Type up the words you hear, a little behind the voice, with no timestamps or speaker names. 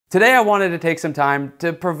Today I wanted to take some time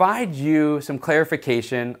to provide you some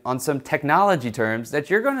clarification on some technology terms that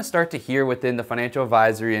you're going to start to hear within the financial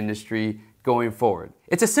advisory industry going forward.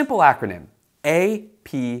 It's a simple acronym,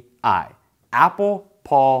 API, Apple,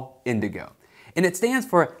 Paul, Indigo. And it stands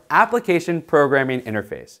for Application Programming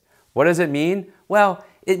Interface. What does it mean? Well,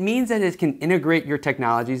 it means that it can integrate your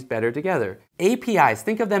technologies better together. APIs,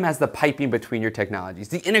 think of them as the piping between your technologies,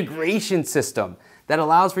 the integration system that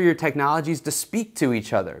allows for your technologies to speak to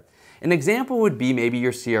each other. An example would be maybe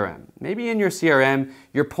your CRM. Maybe in your CRM,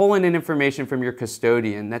 you're pulling in information from your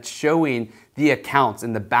custodian that's showing the accounts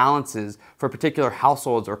and the balances for particular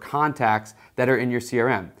households or contacts that are in your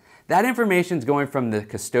CRM. That information is going from the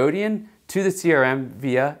custodian to the CRM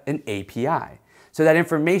via an API. So that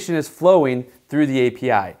information is flowing through the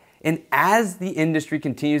API. And as the industry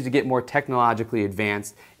continues to get more technologically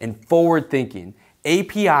advanced and forward thinking,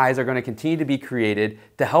 APIs are going to continue to be created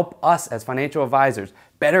to help us as financial advisors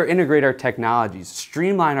better integrate our technologies,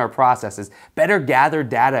 streamline our processes, better gather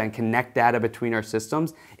data and connect data between our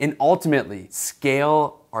systems, and ultimately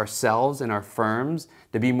scale ourselves and our firms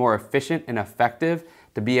to be more efficient and effective,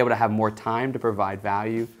 to be able to have more time to provide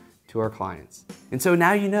value to our clients. And so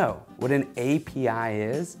now you know what an API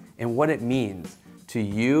is and what it means to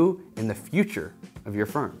you in the future of your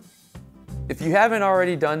firm. If you haven't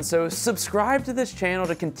already done so, subscribe to this channel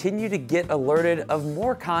to continue to get alerted of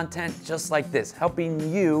more content just like this,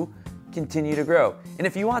 helping you continue to grow. And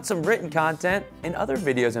if you want some written content and other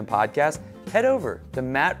videos and podcasts, head over to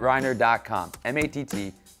mattreiner.com,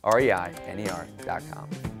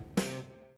 MattReiner.com.